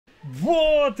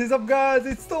What is up, guys?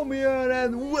 It's Tommy here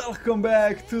and welcome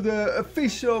back to the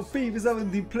official FIFA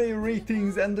 17 player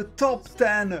ratings, and the top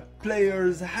 10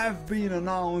 players have been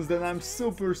announced, and I'm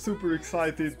super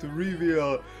excited to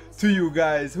reveal to you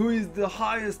guys who is the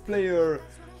highest player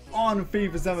on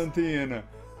FIFA 17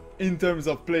 in terms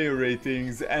of player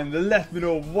ratings. And let me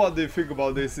know what they think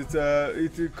about this.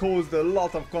 It caused a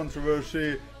lot of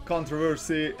controversy,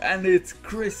 and it's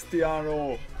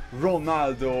Cristiano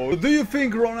Ronaldo. Do you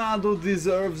think Ronaldo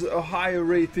deserves a higher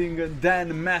rating than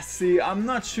Messi? I'm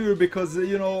not sure, because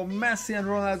you know, Messi and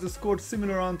Ronaldo scored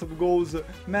similar amount of goals.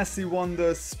 Messi won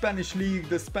the Spanish League,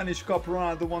 the Spanish Cup.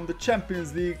 Ronaldo won the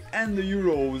Champions League and the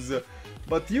Euros.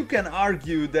 But you can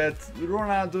argue that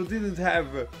Ronaldo didn't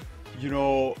have, you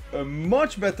know, a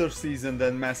much better season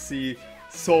than Messi.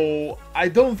 So I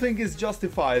don't think it's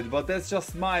justified, but that's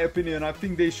just my opinion. I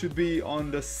think they should be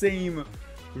on the same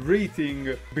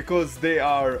rating because they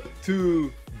are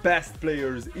two best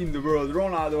players in the world.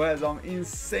 Ronaldo has some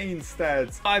insane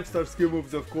stats: 5-star skill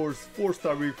moves, of course,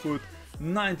 4-star weak foot,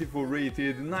 94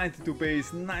 rated, 92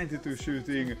 pace, 92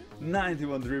 shooting,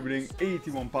 91 dribbling,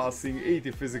 81 passing,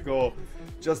 80 physical.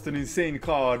 Just an insane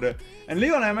card. And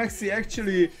Lionel Messi,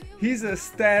 actually his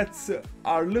stats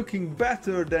are looking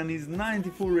better than his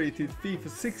 94 rated FIFA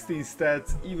 16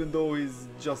 stats, even though he's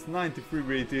just 93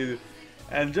 rated.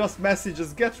 And just Messi,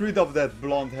 just get rid of that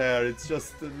blonde hair. It's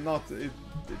just not, it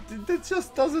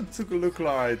just doesn't look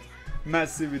right.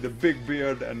 Messi with a big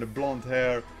beard and the blonde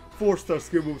hair. 4-star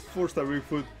skill moves, 4-star weak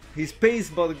foot. His pace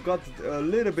but got a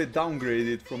little bit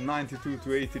downgraded from 92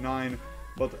 to 89,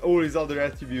 but all his other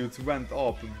attributes went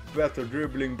up. Better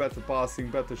dribbling, better passing,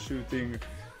 better shooting,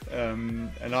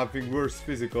 and I think worse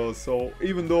physical. So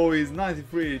even though he's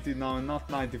 93 rated now and not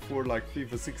 94 like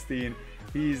FIFA 16,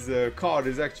 his card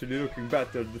is actually looking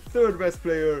better. The third best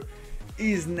player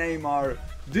is Neymar.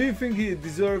 Do you think he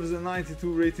deserves a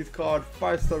 92 rated card?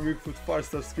 5-star weak foot,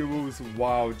 5-star skill moves.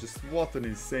 Wow, just what an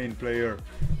insane player.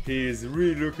 He is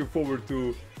really looking forward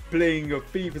to playing a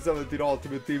FIFA 17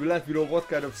 Ultimate Team. Let me know what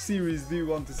kind of series do you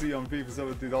want to see on FIFA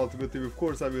 17 Ultimate Team. Of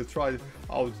course, I will try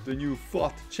out the new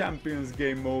FUT Champions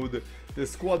game mode, the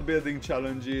squad building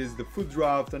challenges, the FUT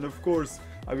draft, and of course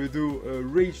I will do a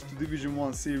Rage to Division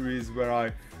 1 series where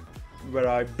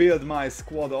I build my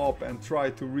squad up and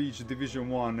try to reach Division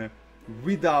 1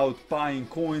 without buying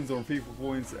coins or FIFA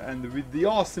points. And with the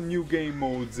awesome new game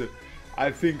modes, I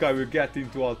think I will get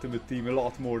into Ultimate Team a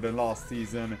lot more than last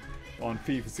season on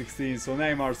FIFA 16. So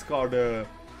Neymar's card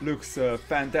looks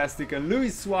fantastic. And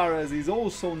Luis Suarez is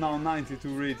also now 92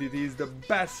 rated. He's the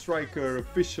best striker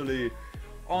officially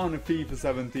on FIFA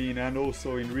 17, and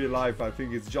also in real life I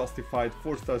think it's justified.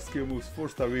 4-star skill moves,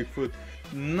 4-star weak foot,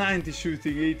 90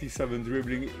 shooting, 87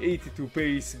 dribbling, 82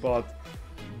 pace,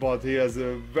 but he has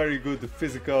a very good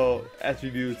physical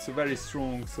attributes, very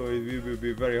strong, so it will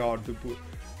be very hard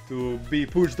to be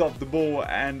pushed off the ball.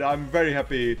 And I'm very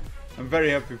happy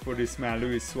for this man,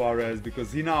 Luis Suarez,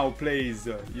 because he now plays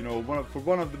you know, for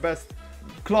one of the best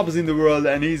clubs in the world,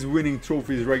 and he's winning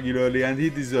trophies regularly, and he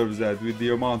deserves that with the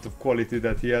amount of quality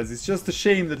that he has. It's just a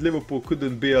shame that Liverpool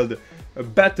couldn't build a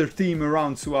better team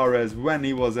around Suarez when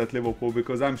he was at Liverpool,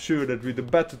 because I'm sure that with a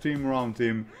better team around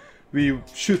him we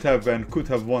should have and could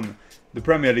have won the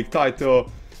Premier League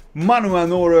title. Manuel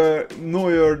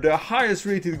Neuer, the highest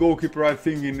rated goalkeeper I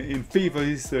think in FIFA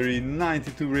history,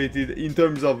 92 rated. In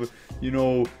terms of, you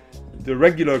know, the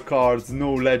regular cards,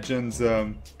 no legends,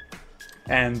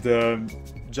 and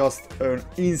just an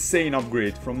insane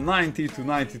upgrade from 90 to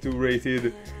 92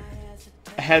 rated.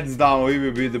 Hands down, he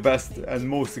will be the best and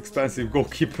most expensive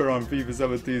goalkeeper on FIFA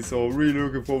 17. So really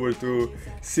looking forward to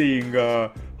seeing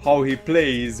how he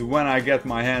plays when I get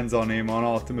my hands on him on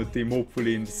Ultimate Team,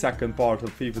 hopefully in the second part of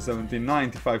FIFA 17.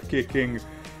 95 kicking,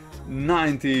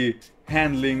 90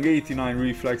 handling, 89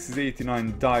 reflexes,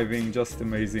 89 diving, just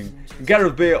amazing.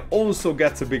 Gareth Bale also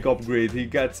gets a big upgrade. He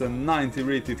gets a 90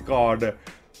 rated card.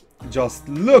 Just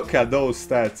look at those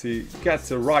stats. He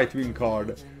gets a right wing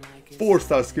card,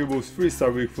 4-star skill moves,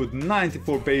 3-star weak foot,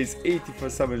 94 pace,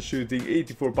 87 shooting,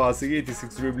 84 passing,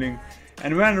 86 dribbling.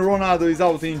 And when Ronaldo is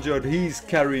out injured, he's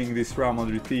carrying this Real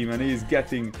Madrid team, and he's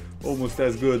getting almost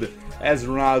as good as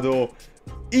Ronaldo.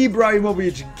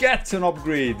 Ibrahimovic gets an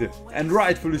upgrade, and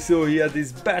rightfully so. He had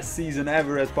his best season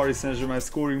ever at Paris Saint-Germain,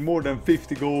 scoring more than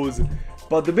 50 goals.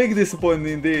 But the big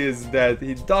disappointment is that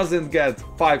he doesn't get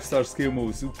 5-star skill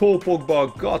moves. Paul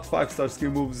Pogba got 5-star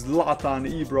skill moves, Zlatan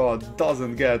Ibra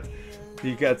doesn't get.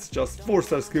 He gets just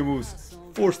 4-star skill moves,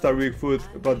 4-star weak foot,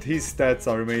 but his stats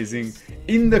are amazing.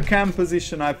 In the cam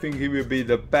position, I think he will be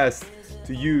the best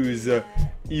to use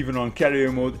even on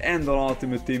career mode and on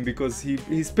Ultimate Team, because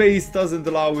his pace doesn't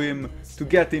allow him to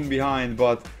get in behind,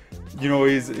 but you know,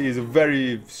 he's a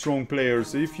very strong player.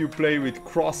 So if you play with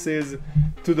crosses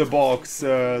to the box,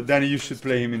 then you should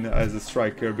play him as a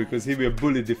striker, because he'll be a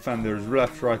bully defender,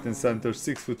 left, right and center,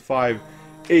 6'5",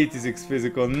 86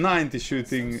 physical, 90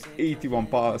 shooting, 81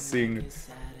 passing,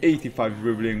 85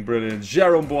 dribbling, brilliant.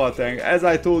 Jerome Boateng, as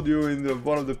I told you in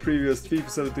one of the previous FIFA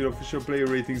 17 official player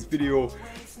ratings video,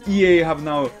 EA are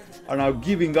now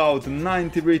giving out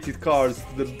 90 rated cards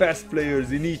to the best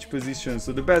players in each position.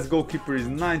 So the best goalkeeper is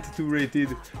 92 rated,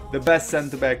 the best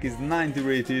centre back is 90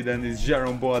 rated, and it's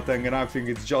Jerome Boateng, and I think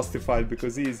it's justified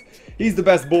because he's the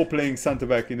best ball playing centre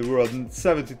back in the world.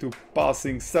 72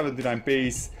 passing, 79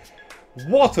 pace.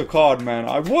 What a card, man.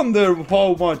 I wonder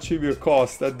how much he will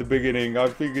cost at the beginning. I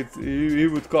think he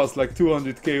would cost like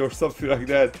 200k or something like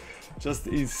that. Just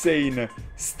insane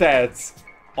stats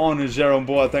on Jerome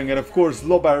Boateng. And of course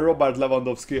Robert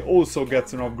Lewandowski also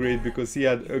gets an upgrade, because he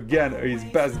had again his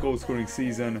best goal scoring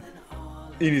season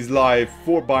in his life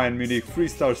for Bayern Munich.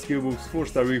 3-star skill moves,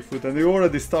 4-star weak foot, and they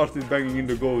already started banging in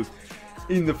the goals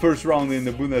in the first round in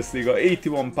the Bundesliga.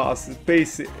 81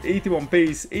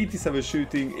 pace, 87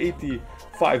 shooting,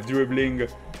 85 dribbling.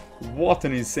 What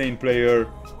an insane player.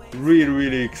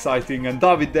 Really exciting. And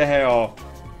David De Gea,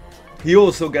 he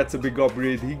also gets a big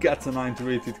upgrade. He gets a 90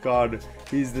 rated card.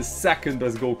 He's the second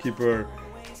best goalkeeper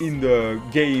in the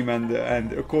game and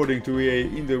according to EA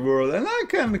in the world. And I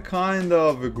can kind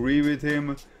of agree with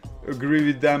him. Agree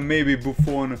with them. Maybe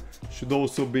Buffon should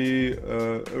also be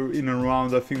in and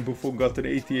around. I think Buffon got an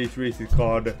 88 rated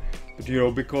card, but you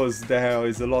know, because De Gea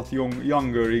is a lot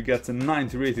younger, he gets a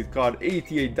 90 rated card.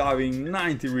 88 diving,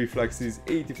 90 reflexes,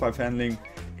 85 handling,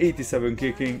 87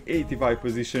 kicking, 85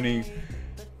 positioning.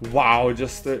 Wow,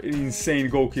 just an insane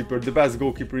goalkeeper, the best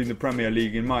goalkeeper in the Premier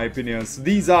League in my opinion. So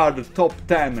these are the top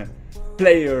 10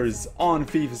 players on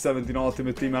FIFA 17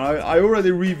 Ultimate Team, and I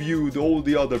already reviewed all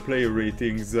the other player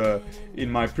ratings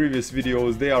in my previous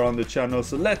videos. They are on the channel,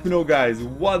 so let me know guys,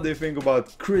 what do you think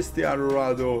about Cristiano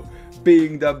Ronaldo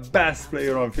being the best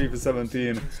player on FIFA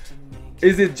 17?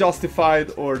 Is it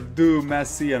justified, or do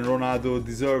Messi and Ronaldo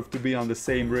deserve to be on the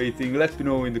same rating? Let me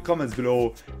know in the comments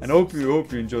below, and hope you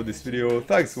enjoyed this video.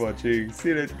 Thanks for watching, see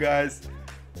you later guys,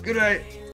 good night.